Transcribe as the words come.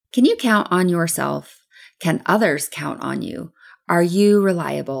Can you count on yourself? Can others count on you? Are you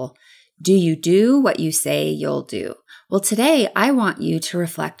reliable? Do you do what you say you'll do? Well, today I want you to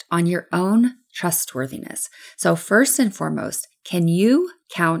reflect on your own trustworthiness. So first and foremost, can you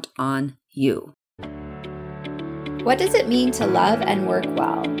count on you? What does it mean to love and work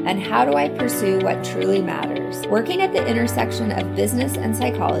well? And how do I pursue what truly matters? Working at the intersection of business and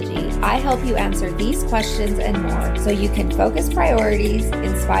psychology, I help you answer these questions and more so you can focus priorities,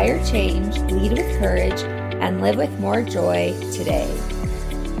 inspire change, lead with courage, and live with more joy today.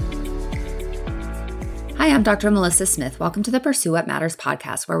 Hi, I'm Dr. Melissa Smith. Welcome to the Pursue What Matters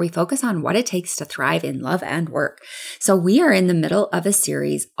podcast, where we focus on what it takes to thrive in love and work. So we are in the middle of a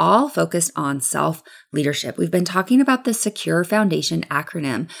series all focused on self-leadership. We've been talking about the Secure Foundation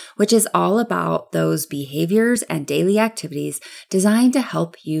acronym, which is all about those behaviors and daily activities designed to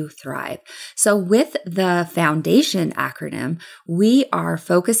help you thrive. So with the Foundation acronym, we are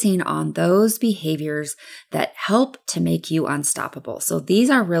focusing on those behaviors that help to make you unstoppable. So these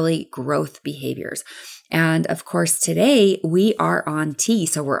are really growth behaviors. And of course, today we are on T.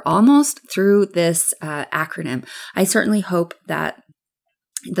 So we're almost through this acronym. I certainly hope that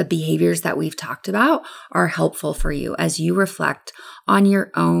the behaviors that we've talked about are helpful for you as you reflect on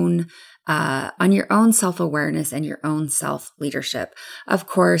your own self-awareness and your own self-leadership. Of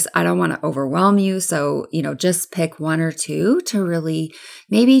course, I don't want to overwhelm you. So, just pick one or two to really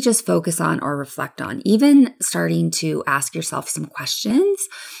maybe just focus on or reflect on, even starting to ask yourself some questions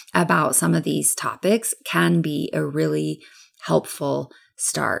about some of these topics can be a really helpful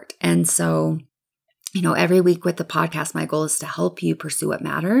start. And so, every week with the podcast, my goal is to help you pursue what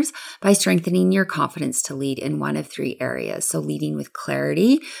matters by strengthening your confidence to lead in one of three areas. So leading with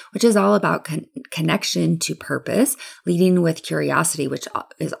clarity, which is all about connection to purpose, leading with curiosity, which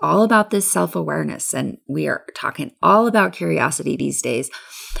is all about this self-awareness. And we are talking all about curiosity these days.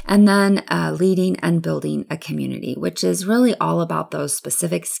 And then leading and building a community, which is really all about those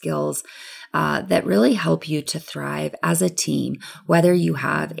specific skills that really help you to thrive as a team, whether you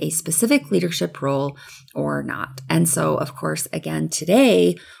have a specific leadership role or not. And so, of course, again,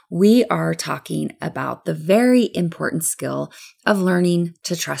 today we are talking about the very important skill of learning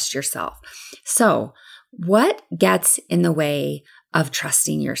to trust yourself. So, what gets in the way of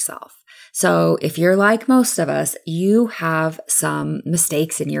trusting yourself? So if you're like most of us, you have some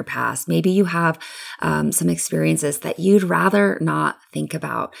mistakes in your past. Maybe you have some experiences that you'd rather not think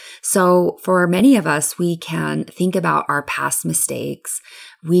about. So for many of us, we can think about our past mistakes.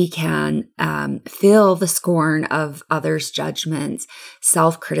 We can feel the scorn of others' judgments,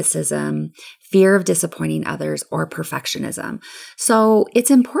 self-criticism, fear of disappointing others, or perfectionism. So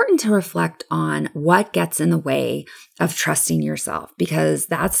it's important to reflect on what gets in the way of trusting yourself, because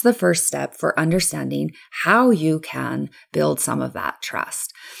that's the first step for understanding how you can build some of that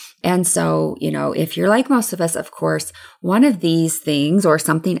trust. And so, if you're like most of us, of course, one of these things or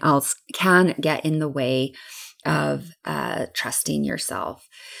something else can get in the way of trusting yourself.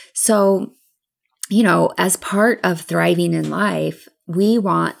 So, as part of thriving in life, we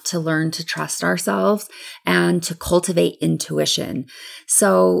want to learn to trust ourselves and to cultivate intuition.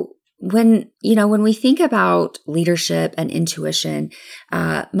 So when we think about leadership and intuition,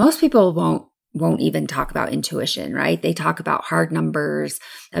 most people won't even talk about intuition, right? They talk about hard numbers,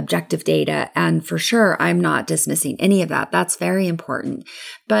 objective data, and for sure, I'm not dismissing any of that. That's very important.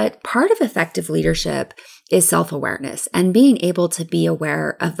 But part of effective leadership is self-awareness and being able to be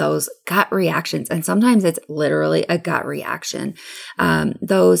aware of those gut reactions. And sometimes it's literally a gut reaction.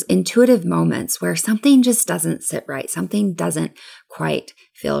 Those intuitive moments where something just doesn't sit right, something doesn't quite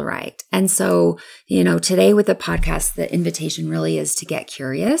feel right. And so, today with the podcast, the invitation really is to get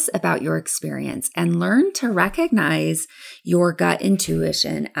curious about your experience and learn to recognize your gut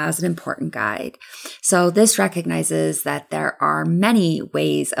intuition as an important guide. So this recognizes that there are many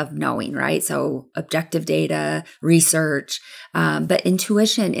ways of knowing, right? So objective data, research, but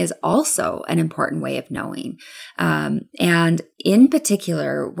intuition is also an important way of knowing. And in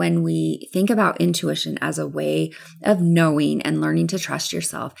particular, when we think about intuition as a way of knowing and learning to trust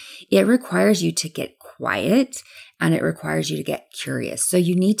yourself, it requires you to get quiet and it requires you to get curious. So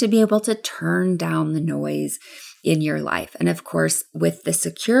you need to be able to turn down the noise in your life. And of course, with the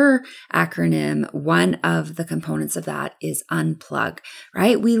SECURE acronym, one of the components of that is unplug,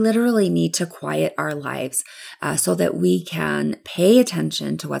 right? We literally need to quiet our lives so that we can pay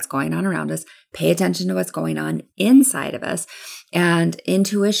attention to what's going on around us, pay attention to what's going on inside of us. And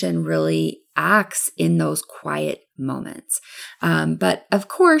intuition really acts in those quiet moments. But of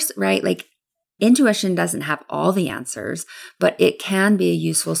course, right, like intuition doesn't have all the answers, but it can be a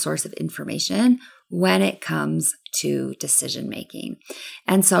useful source of information when it comes to decision making.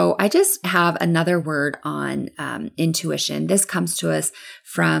 And so I just have another word on intuition. This comes to us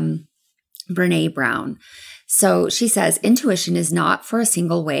from Brene Brown. So she says, intuition is not for a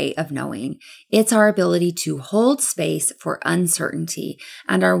single way of knowing. It's our ability to hold space for uncertainty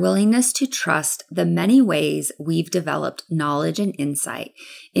and our willingness to trust the many ways we've developed knowledge and insight,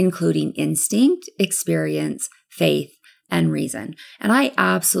 including instinct, experience, faith, and reason. And I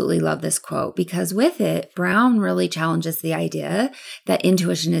absolutely love this quote because with it, Brown really challenges the idea that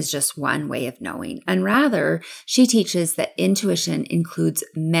intuition is just one way of knowing. And rather, she teaches that intuition includes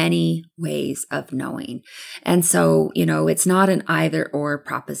many ways of knowing. And so, it's not an either or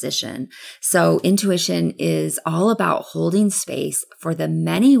proposition. So intuition is all about holding space for the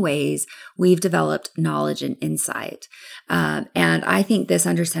many ways we've developed knowledge and insight. And I think this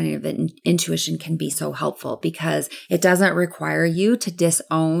understanding of intuition can be so helpful because it doesn't require you to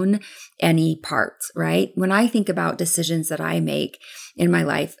disown any parts, right? When I think about decisions that I make in my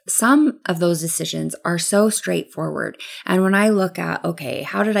life, some of those decisions are so straightforward. And when I look at, okay,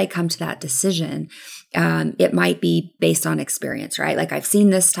 how did I come to that decision? It might be based on experience, right? Like I've seen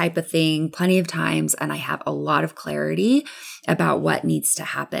this type of thing plenty of times and I have a lot of clarity about what needs to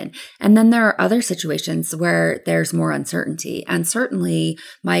happen. And then there are other situations where there's more uncertainty. And certainly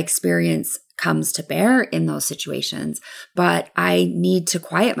my experience comes to bear in those situations, but I need to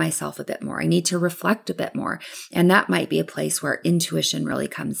quiet myself a bit more. I need to reflect a bit more. And that might be a place where intuition really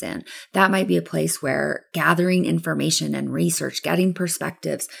comes in. That might be a place where gathering information and research, getting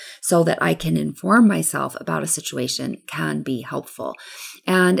perspectives so that I can inform myself about a situation can be helpful.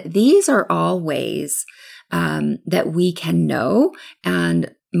 And these are all ways that we can know,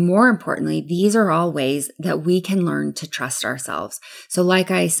 and more importantly, these are all ways that we can learn to trust ourselves. So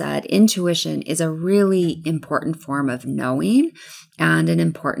like I said, intuition is a really important form of knowing and an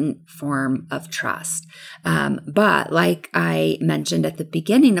important form of trust. But like I mentioned at the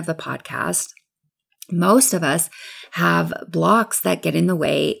beginning of the podcast, most of us have blocks that get in the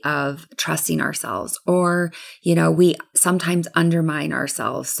way of trusting ourselves, or, we sometimes undermine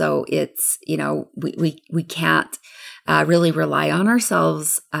ourselves. So it's, we can't really rely on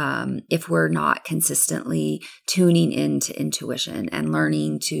ourselves if we're not consistently tuning into intuition and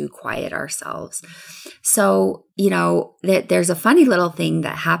learning to quiet ourselves. So, there's a funny little thing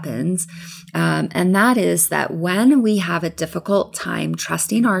that happens, and that is that when we have a difficult time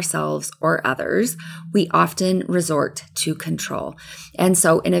trusting ourselves or others, we often resort to control. And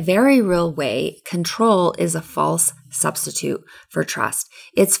so in a very real way, control is a false substitute for trust.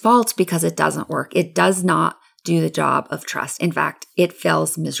 It's false because it doesn't work. It does not do the job of trust. In fact, it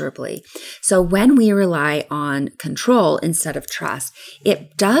fails miserably. So when we rely on control instead of trust,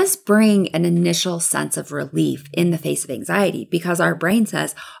 it does bring an initial sense of relief in the face of anxiety because our brain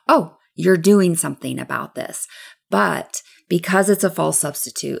says, oh, you're doing something about this. But because it's a false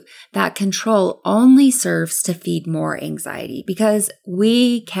substitute, that control only serves to feed more anxiety because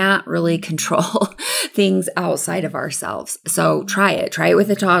we can't really control things outside of ourselves. So try it. Try it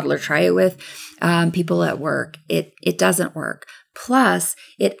with a toddler. Try it with people at work. It doesn't work. Plus,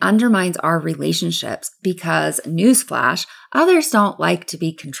 it undermines our relationships because, newsflash, others don't like to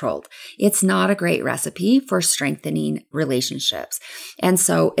be controlled. It's not a great recipe for strengthening relationships. And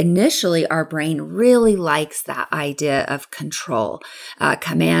so initially, our brain really likes that idea of control,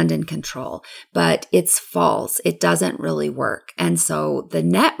 command and control, but it's false. It doesn't really work. And so the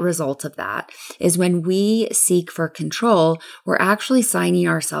net result of that is when we seek for control, we're actually signing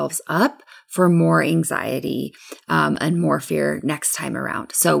ourselves up for more anxiety and more fear next time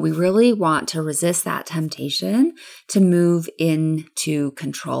around. So we really want to resist that temptation to move into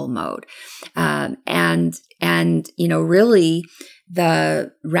control mode. Really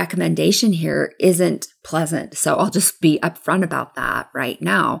the recommendation here isn't pleasant. So I'll just be upfront about that right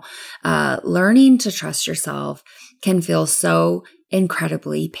now. Learning to trust yourself can feel so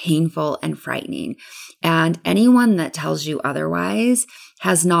incredibly painful and frightening. And anyone that tells you otherwise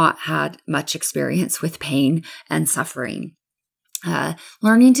has not had much experience with pain and suffering.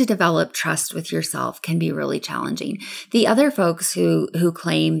 Learning to develop trust with yourself can be really challenging. The other folks who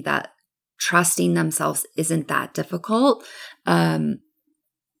claim that trusting themselves isn't that difficult, they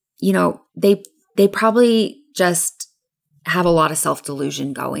probably just have a lot of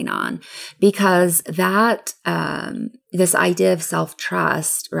self-delusion going on because that this idea of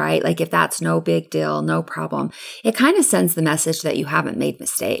self-trust, right? Like if that's no big deal, no problem, it kind of sends the message that you haven't made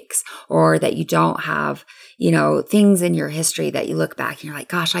mistakes or that you don't have, things in your history that you look back and you're like,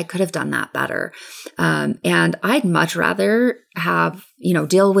 gosh, I could have done that better. And I'd much rather have,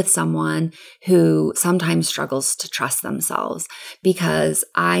 deal with someone who sometimes struggles to trust themselves because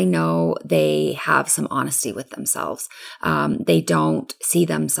I know they have some honesty with themselves. They don't see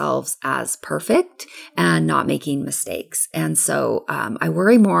themselves as perfect and not making mistakes. And so I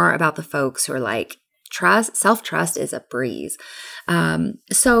worry more about the folks who are like, self-trust is a breeze.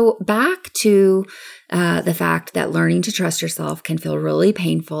 So back to the fact that learning to trust yourself can feel really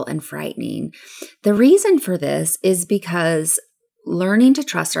painful and frightening. The reason for this is because learning to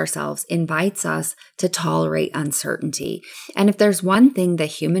trust ourselves invites us to tolerate uncertainty. And if there's one thing the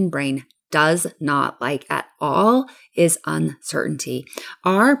human brain does not like at all is uncertainty.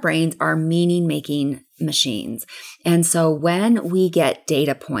 Our brains are meaning-making machines. And so when we get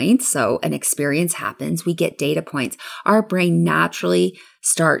data points, so an experience happens, we get data points, our brain naturally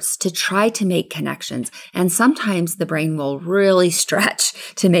starts to try to make connections. And sometimes the brain will really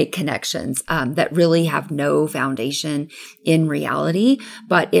stretch to make connections that really have no foundation in reality.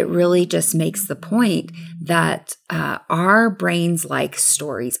 But it really just makes the point that our brains like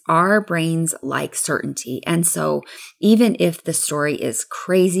stories, our brains like certainty. And so even if the story is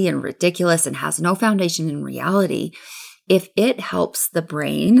crazy and ridiculous and has no foundation in reality, if it helps the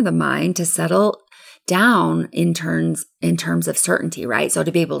brain, the mind to settle down in terms of certainty, right? So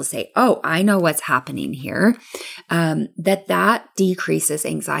to be able to say, oh, I know what's happening here, that decreases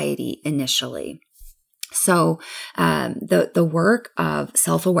anxiety initially. So the work of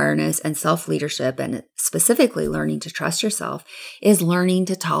self-awareness and self-leadership, and specifically learning to trust yourself, is learning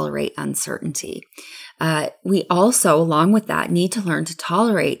to tolerate uncertainty. We also, along with that, need to learn to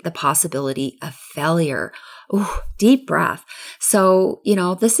tolerate the possibility of failure. Ooh, deep breath. So,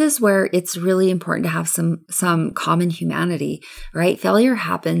 this is where it's really important to have some common humanity, right? Failure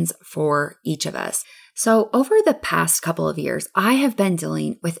happens for each of us. So over the past couple of years, I have been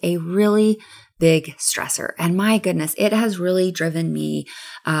dealing with a really big stressor. And my goodness, it has really driven me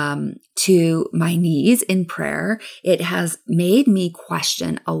to my knees in prayer. It has made me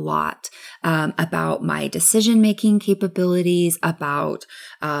question a lot about my decision-making capabilities, about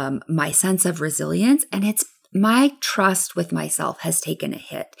my sense of resilience. And my trust with myself has taken a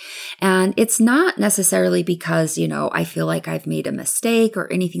hit. And it's not necessarily because, I feel like I've made a mistake or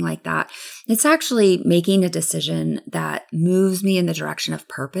anything like that. It's actually making a decision that moves me in the direction of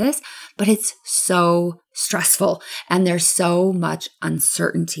purpose, but it's so stressful and there's so much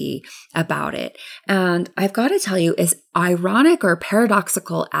uncertainty about it. And I've got to tell you, as ironic or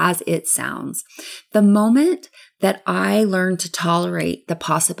paradoxical as it sounds, the moment that I learned to tolerate the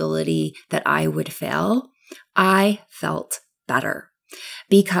possibility that I would fail, I felt better.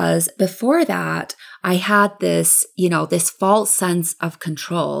 Because before that, I had this, this false sense of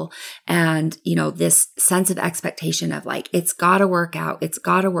control and, this sense of expectation of like, it's got to work out, it's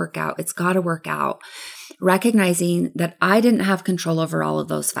got to work out, it's got to work out. Recognizing that I didn't have control over all of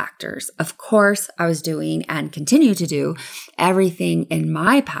those factors. Of course, I was doing and continue to do everything in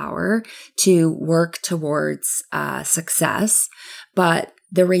my power to work towards success. But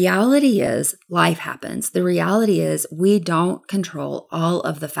the reality is life happens. The reality is we don't control all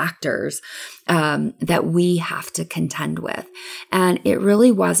of the factors that we have to contend with. And it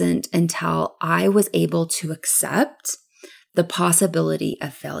really wasn't until I was able to accept the possibility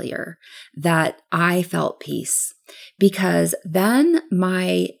of failure that I felt peace. Because then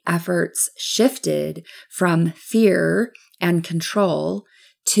my efforts shifted from fear and control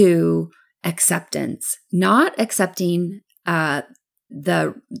to acceptance, not accepting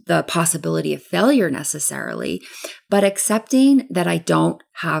the possibility of failure necessarily, but accepting that I don't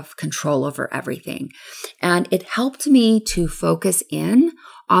have control over everything. And it helped me to focus in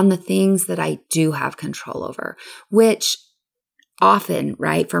on the things that I do have control over, which often,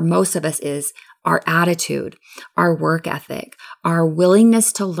 right, for most of us is our attitude, our work ethic, our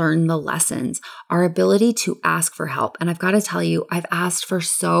willingness to learn the lessons, our ability to ask for help. And I've got to tell you, I've asked for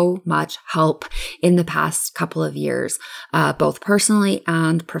so much help in the past couple of years, both personally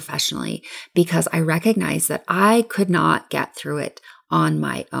and professionally, because I recognize that I could not get through it on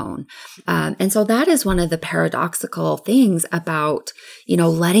my own. And so that is one of the paradoxical things about,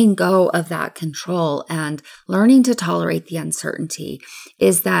 letting go of that control and learning to tolerate the uncertainty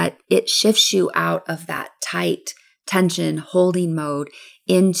is that it shifts you out of that tight tension holding mode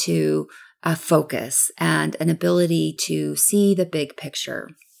into a focus and an ability to see the big picture.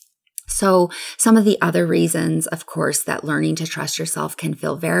 So some of the other reasons, of course, that learning to trust yourself can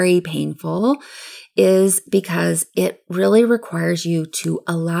feel very painful is because it really requires you to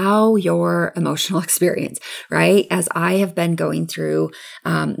allow your emotional experience, right? As I have been going through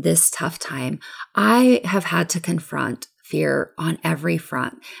this tough time, I have had to confront fear on every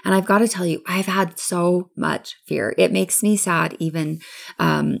front. And I've got to tell you, I've had so much fear. It makes me sad even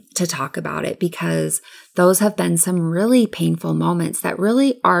to talk about it, because those have been some really painful moments that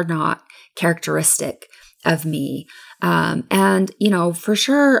really are not characteristic of me. And, for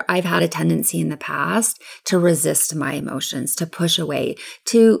sure, I've had a tendency in the past to resist my emotions, to push away,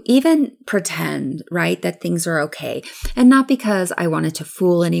 to even pretend, right, that things are okay. And not because I wanted to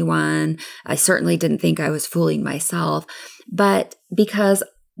fool anyone. I certainly didn't think I was fooling myself, but because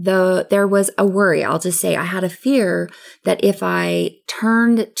there was a worry. I'll just say I had a fear that if I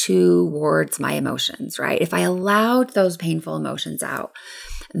turned towards my emotions, right, if I allowed those painful emotions out,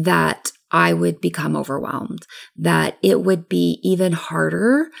 that I would become overwhelmed, that it would be even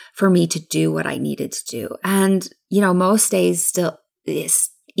harder for me to do what I needed to do. And, most days still,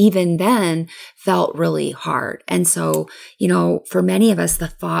 even then, felt really hard. And so, for many of us, the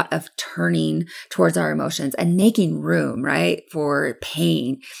thought of turning towards our emotions and making room, right, for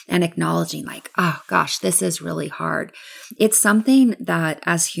pain and acknowledging like, oh gosh, this is really hard. It's something that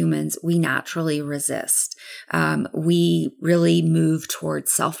as humans, we naturally resist. We really move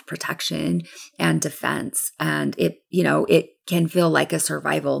towards self-protection and defense. And it can feel like a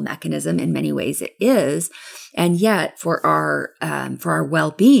survival mechanism. In many ways it is. And yet for our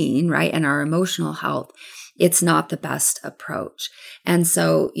well-being, right, and our emotional health, it's not the best approach. And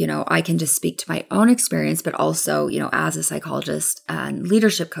so, I can just speak to my own experience, but also, as a psychologist and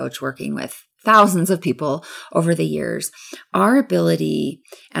leadership coach working with thousands of people over the years, our ability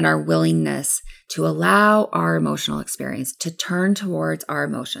and our willingness to allow our emotional experience to turn towards our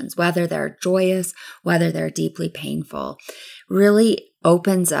emotions, whether they're joyous, whether they're deeply painful, really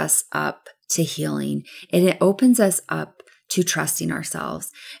opens us up to healing. And it opens us up to trusting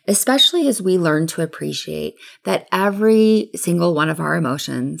ourselves, especially as we learn to appreciate that every single one of our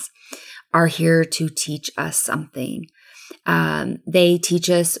emotions are here to teach us something. They teach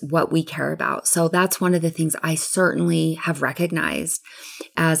us what we care about. So that's one of the things I certainly have recognized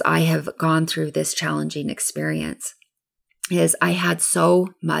as I have gone through this challenging experience is I had so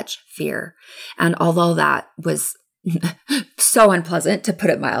much fear. And although that was so unpleasant, to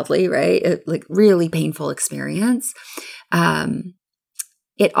put it mildly, right? Like really painful experience.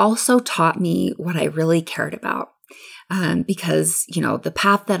 It also taught me what I really cared about. Because, the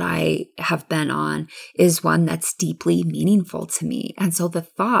path that I have been on is one that's deeply meaningful to me. And so the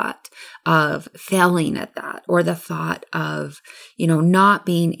thought of failing at that, or the thought of, not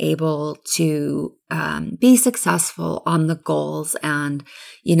being able to be successful on the goals and,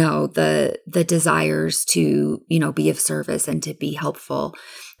 the desires to, be of service and to be helpful,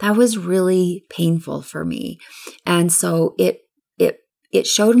 that was really painful for me. And so it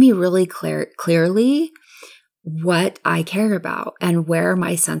showed me really clearly what I care about and where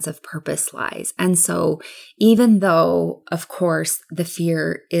my sense of purpose lies. And so even though, of course, the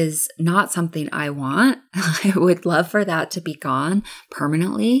fear is not something I want, I would love for that to be gone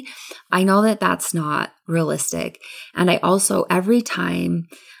permanently. I know that that's not realistic. And I also, every time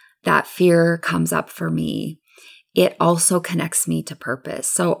that fear comes up for me, it also connects me to purpose.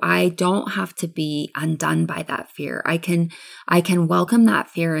 So I don't have to be undone by that fear. I can welcome that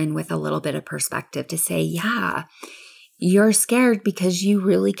fear in with a little bit of perspective to say, yeah, you're scared because you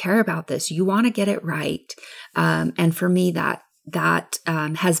really care about this. You want to get it right. And for me, that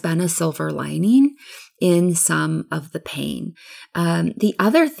has been a silver lining in some of the pain. The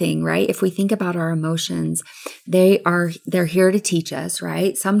other thing, right? If we think about our emotions, they're here to teach us,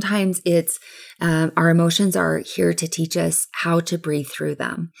 right? Sometimes it's our emotions are here to teach us how to breathe through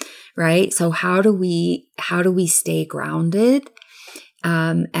them, right? So how do we stay grounded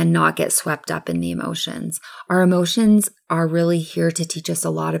and not get swept up in the emotions? Our emotions are really here to teach us a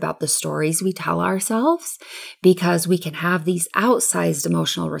lot about the stories we tell ourselves, because we can have these outsized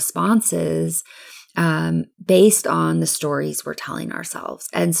emotional responses based on the stories we're telling ourselves.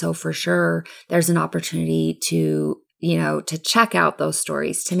 And so for sure, there's an opportunity to check out those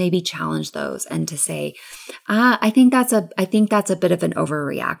stories, to maybe challenge those and to say, I think that's a bit of an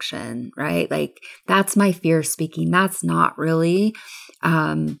overreaction, right? Like that's my fear speaking. That's not really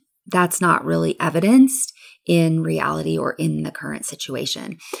evidenced in reality or in the current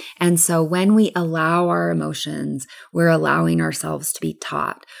situation. And so when we allow our emotions, we're allowing ourselves to be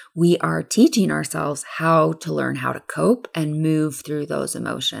taught. We are teaching ourselves how to learn how to cope and move through those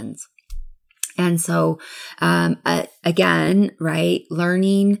emotions. And so, again, right,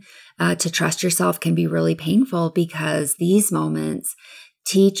 learning to trust yourself can be really painful because these moments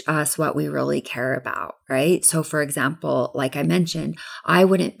teach us what we really care about, right? So, for example, like I mentioned, I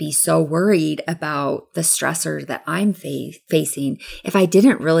wouldn't be so worried about the stressor that I'm facing if I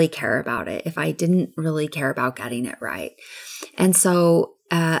didn't really care about it, if I didn't really care about getting it right. And so,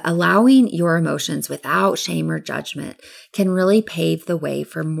 allowing your emotions without shame or judgment can really pave the way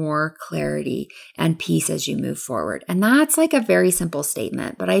for more clarity and peace as you move forward. And that's like a very simple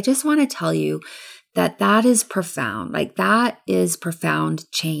statement, but I just want to tell you that that is profound. Like that is profound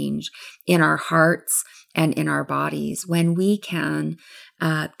change in our hearts and in our bodies when we can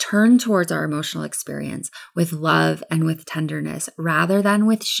turn towards our emotional experience with love and with tenderness rather than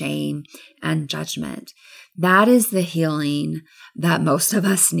with shame and judgment. That is the healing that most of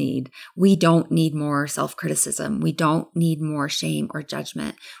us need. We don't need more self-criticism. We don't need more shame or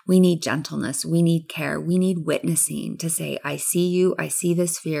judgment. We need gentleness. We need care. We need witnessing to say, I see you. I see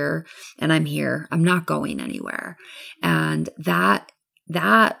this fear and I'm here. I'm not going anywhere. And that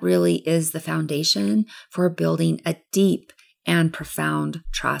really is the foundation for building a deep and profound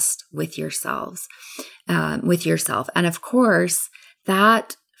trust with yourself. And of course,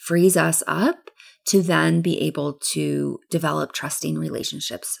 that frees us up to then be able to develop trusting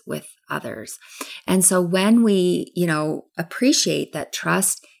relationships with others. And so when we, appreciate that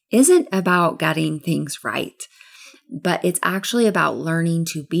trust isn't about getting things right, but it's actually about learning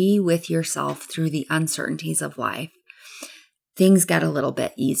to be with yourself through the uncertainties of life, things get a little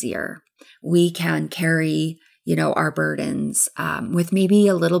bit easier. We can carry our burdens with maybe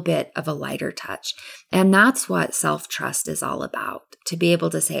a little bit of a lighter touch. And that's what self-trust is all about, to be able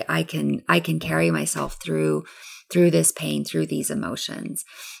to say, I can carry myself through this pain, through these emotions.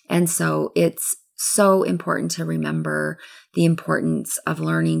 And so it's so important to remember the importance of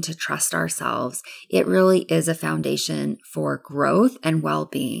learning to trust ourselves. It really is a foundation for growth and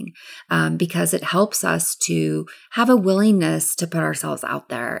well-being because it helps us to have a willingness to put ourselves out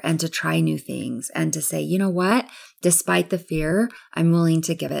there and to try new things and to say, you know what? Despite the fear, I'm willing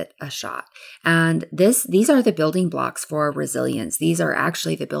to give it a shot. And these are the building blocks for resilience. These are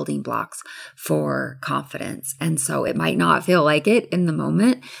actually the building blocks for confidence. And so it might not feel like it in the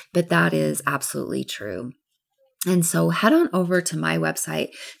moment, but that is absolutely true. And so head on over to my website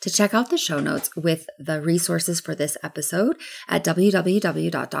to check out the show notes with the resources for this episode at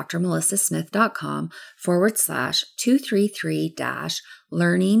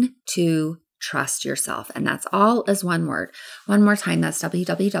www.drmelissasmith.com/233-learning to trust yourself. And that's all as one word. One more time, that's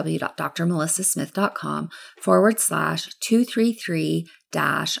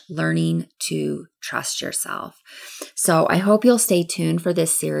www.drmelissasmith.com/233-learning to trust yourself. So I hope you'll stay tuned for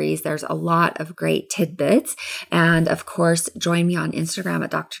this series. There's a lot of great tidbits. And of course, join me on Instagram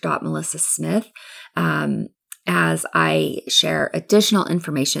at dr.melissasmith. As I share additional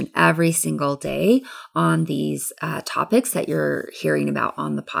information every single day on these topics that you're hearing about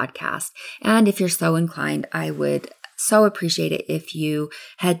on the podcast. And if you're so inclined, I would so appreciate it if you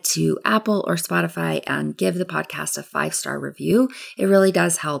head to Apple or Spotify and give the podcast a 5-star review. It really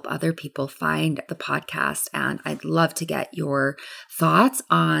does help other people find the podcast. And I'd love to get your thoughts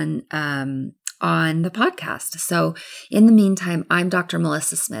on the podcast. So in the meantime, I'm Dr.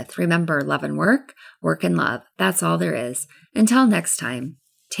 Melissa Smith. Remember, love and work and love. That's all there is. Until next time,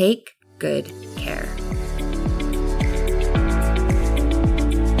 take good care.